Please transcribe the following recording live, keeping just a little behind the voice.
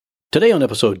Today on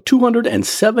episode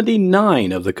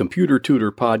 279 of the Computer Tutor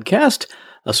podcast,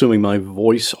 assuming my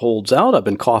voice holds out, I've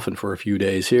been coughing for a few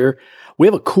days here, we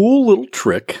have a cool little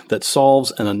trick that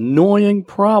solves an annoying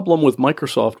problem with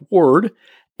Microsoft Word,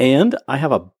 and I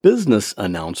have a business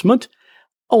announcement.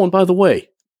 Oh, and by the way,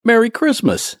 Merry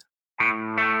Christmas!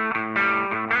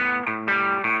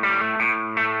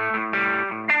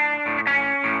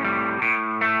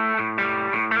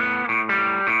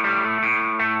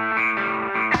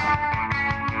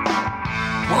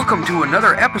 Welcome to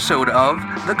another episode of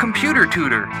The Computer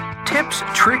Tutor. Tips,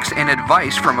 tricks, and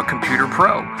advice from a computer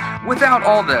pro, without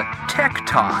all the tech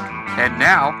talk. And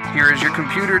now, here is your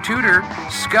computer tutor,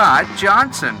 Scott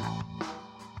Johnson.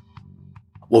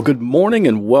 Well, good morning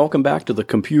and welcome back to the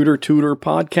Computer Tutor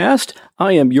podcast.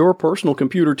 I am your personal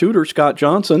computer tutor, Scott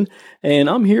Johnson, and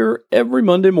I'm here every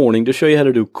Monday morning to show you how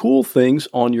to do cool things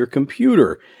on your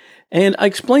computer. And I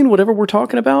explain whatever we're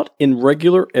talking about in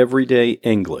regular, everyday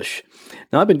English.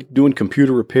 Now, I've been doing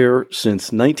computer repair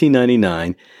since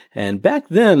 1999, and back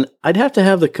then, I'd have to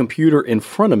have the computer in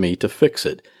front of me to fix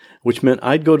it, which meant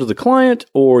I'd go to the client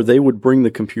or they would bring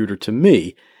the computer to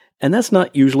me. And that's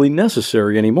not usually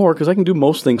necessary anymore because I can do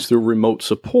most things through remote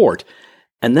support.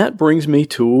 And that brings me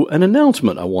to an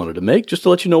announcement I wanted to make just to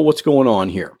let you know what's going on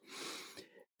here.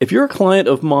 If you're a client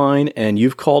of mine and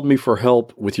you've called me for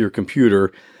help with your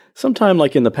computer, sometime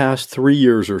like in the past 3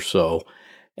 years or so,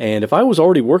 and if I was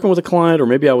already working with a client or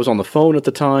maybe I was on the phone at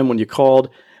the time when you called,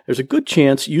 there's a good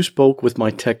chance you spoke with my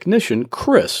technician,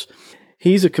 Chris.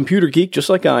 He's a computer geek just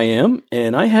like I am,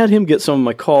 and I had him get some of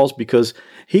my calls because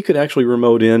he could actually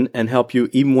remote in and help you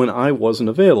even when I wasn't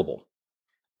available.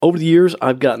 Over the years,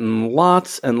 I've gotten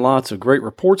lots and lots of great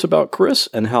reports about Chris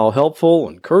and how helpful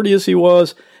and courteous he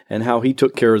was and how he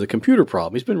took care of the computer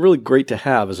problem. He's been really great to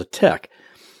have as a tech.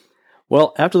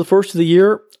 Well, after the first of the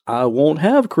year, I won't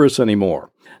have Chris anymore.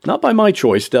 Not by my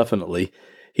choice, definitely.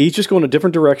 He's just going a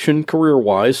different direction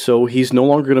career-wise, so he's no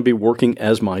longer going to be working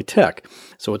as my tech.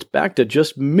 So it's back to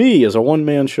just me as a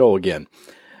one-man show again.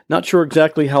 Not sure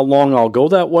exactly how long I'll go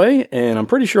that way, and I'm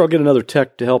pretty sure I'll get another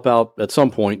tech to help out at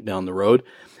some point down the road.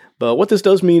 But what this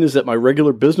does mean is that my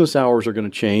regular business hours are going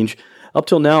to change. Up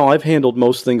till now, I've handled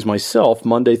most things myself,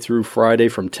 Monday through Friday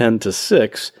from 10 to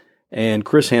 6, and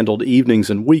Chris handled evenings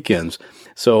and weekends.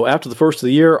 So after the first of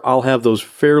the year, I'll have those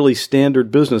fairly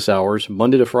standard business hours,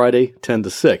 Monday to Friday, 10 to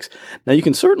 6. Now, you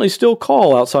can certainly still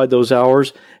call outside those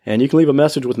hours, and you can leave a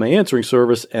message with my answering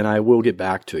service, and I will get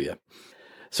back to you.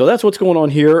 So that's what's going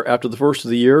on here after the first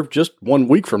of the year, just 1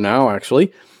 week from now,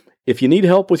 actually. If you need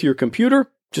help with your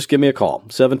computer, just give me a call,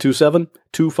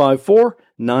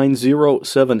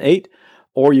 727-254-9078,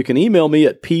 or you can email me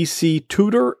at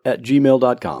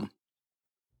pctutor@gmail.com.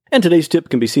 And today's tip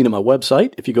can be seen at my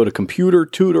website if you go to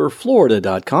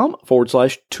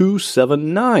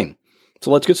computertutorflorida.com/279. So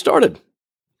let's get started.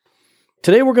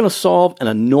 Today we're going to solve an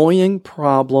annoying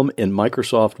problem in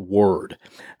Microsoft Word.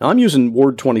 Now I'm using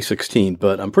Word 2016,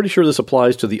 but I'm pretty sure this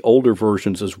applies to the older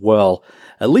versions as well,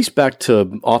 at least back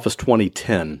to Office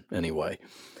 2010 anyway.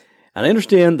 And I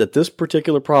understand that this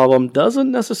particular problem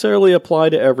doesn't necessarily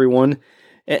apply to everyone.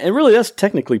 And really, that's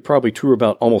technically probably true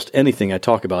about almost anything I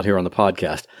talk about here on the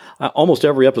podcast. Almost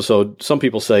every episode, some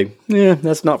people say,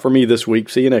 that's not for me this week,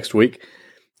 see you next week.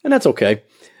 And that's okay.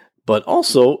 But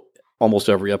also, almost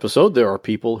every episode, there are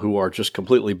people who are just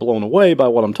completely blown away by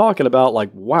what I'm talking about,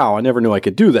 like, wow, I never knew I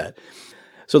could do that.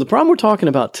 So the problem we're talking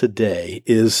about today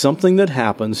is something that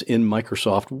happens in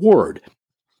Microsoft Word.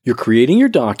 You're creating your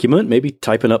document, maybe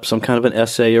typing up some kind of an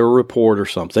essay or a report or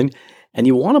something, and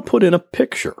you want to put in a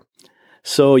picture.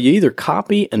 So you either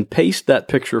copy and paste that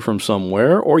picture from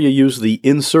somewhere, or you use the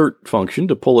insert function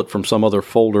to pull it from some other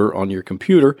folder on your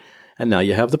computer, and now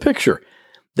you have the picture.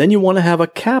 Then you want to have a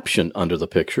caption under the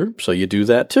picture, so you do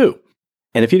that too.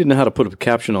 And if you didn't know how to put a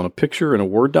caption on a picture in a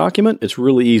Word document, it's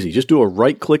really easy. Just do a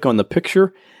right-click on the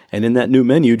picture, and in that new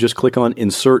menu, just click on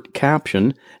Insert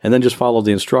Caption, and then just follow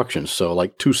the instructions. So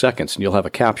like 2 seconds, and you'll have a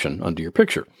caption under your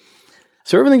picture.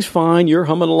 So everything's fine, you're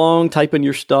humming along, typing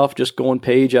your stuff, just going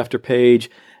page after page.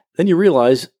 Then you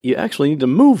realize you actually need to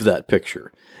move that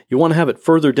picture. You want to have it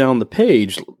further down the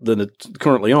page than it's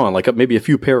currently on, like maybe a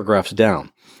few paragraphs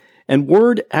down. And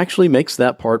Word actually makes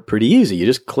that part pretty easy. You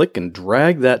just click and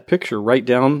drag that picture right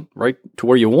down, right to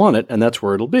where you want it, and that's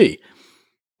where it'll be.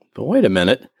 But wait a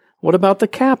minute, what about the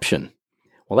caption?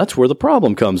 Well, that's where the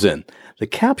problem comes in. The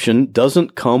caption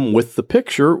doesn't come with the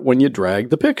picture when you drag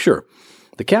the picture.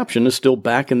 The caption is still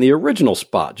back in the original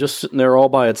spot, just sitting there all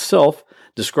by itself,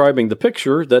 describing the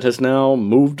picture that has now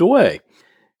moved away.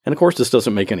 And of course, this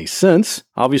doesn't make any sense.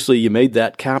 Obviously, you made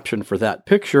that caption for that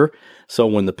picture, so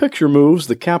when the picture moves,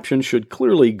 the caption should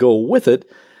clearly go with it.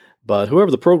 But whoever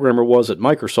the programmer was at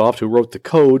Microsoft who wrote the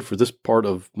code for this part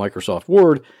of Microsoft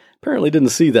Word apparently didn't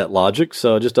see that logic,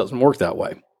 so it just doesn't work that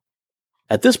way.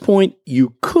 At this point,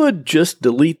 you could just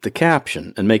delete the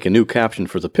caption and make a new caption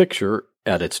for the picture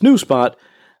at its new spot,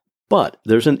 but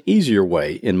there's an easier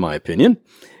way, in my opinion.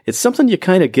 It's something you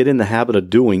kind of get in the habit of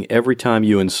doing every time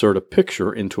you insert a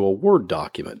picture into a Word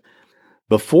document.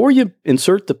 Before you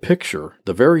insert the picture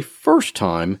the very first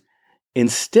time,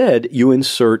 instead you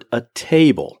insert a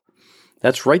table.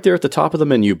 That's right there at the top of the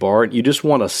menu bar. You just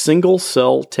want a single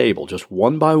cell table, just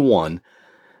one by one.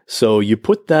 So you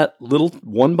put that little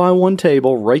one-by-one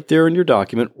table right there in your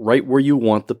document, right where you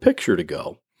want the picture to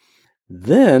go.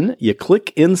 Then you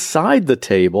click inside the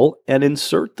table and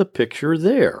insert the picture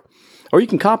there. Or you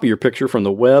can copy your picture from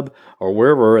the web or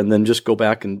wherever and then just go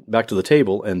back to the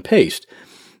table and paste.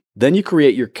 Then you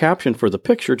create your caption for the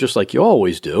picture just like you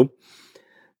always do.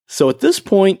 So at this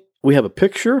point, we have a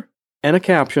picture and a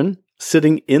caption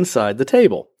sitting inside the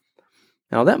table.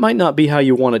 Now, that might not be how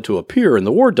you want it to appear in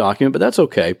the Word document, but that's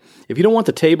okay. If you don't want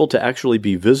the table to actually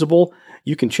be visible,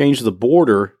 you can change the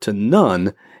border to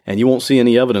none, and you won't see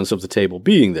any evidence of the table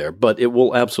being there, but it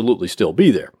will absolutely still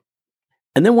be there.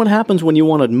 And then what happens when you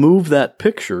want to move that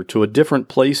picture to a different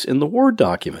place in the Word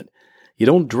document? You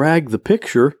don't drag the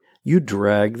picture, you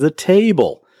drag the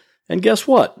table. And guess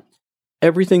what?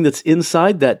 Everything that's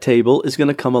inside that table is going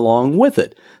to come along with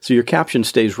it. So your caption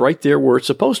stays right there where it's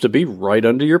supposed to be, right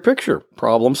under your picture.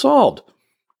 Problem solved.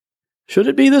 Should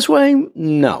it be this way?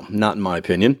 No, not in my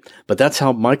opinion. But that's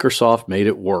how Microsoft made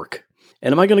it work.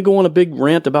 And am I going to go on a big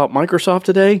rant about Microsoft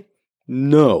today?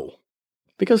 No.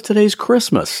 Because today's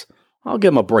Christmas. I'll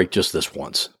give them a break just this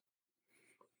once.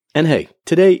 And hey,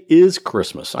 today is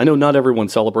Christmas. I know not everyone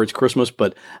celebrates Christmas,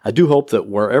 but I do hope that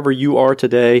wherever you are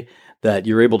today, that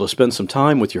you're able to spend some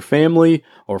time with your family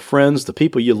or friends, the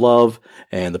people you love,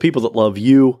 and the people that love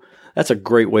you. That's a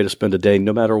great way to spend a day,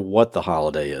 no matter what the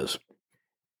holiday is.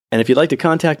 And if you'd like to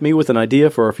contact me with an idea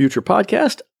for a future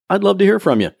podcast, I'd love to hear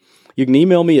from you. You can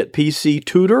email me at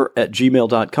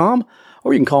pctutor@gmail.com,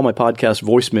 or you can call my podcast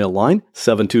voicemail line,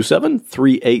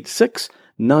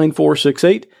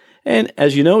 727-386-9468. And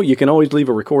as you know, you can always leave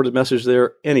a recorded message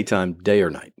there anytime, day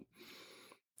or night.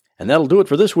 And that'll do it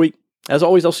for this week. As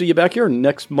always, I'll see you back here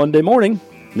next Monday morning,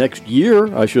 next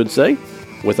year, I should say,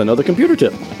 with another computer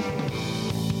tip.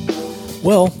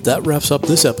 Well, that wraps up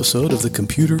this episode of the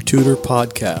Computer Tutor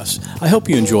Podcast. I hope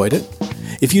you enjoyed it.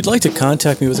 If you'd like to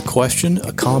contact me with a question,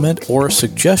 a comment, or a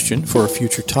suggestion for a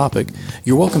future topic,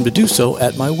 you're welcome to do so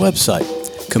at my website,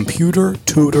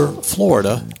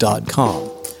 computertutorflorida.com.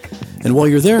 And while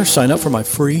you're there, sign up for my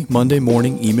free Monday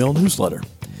morning email newsletter.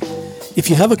 If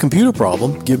you have a computer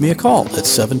problem, give me a call at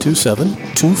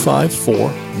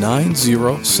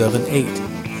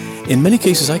 727-254-9078. In many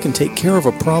cases, I can take care of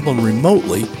a problem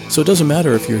remotely, so it doesn't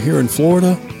matter if you're here in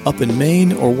Florida, up in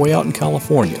Maine, or way out in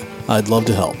California. I'd love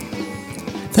to help.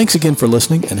 Thanks again for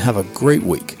listening, and have a great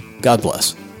week. God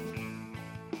bless.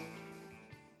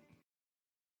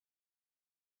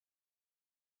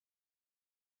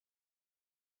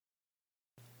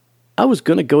 I was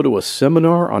going to go to a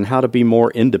seminar on how to be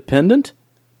more independent,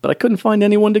 but I couldn't find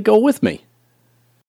anyone to go with me.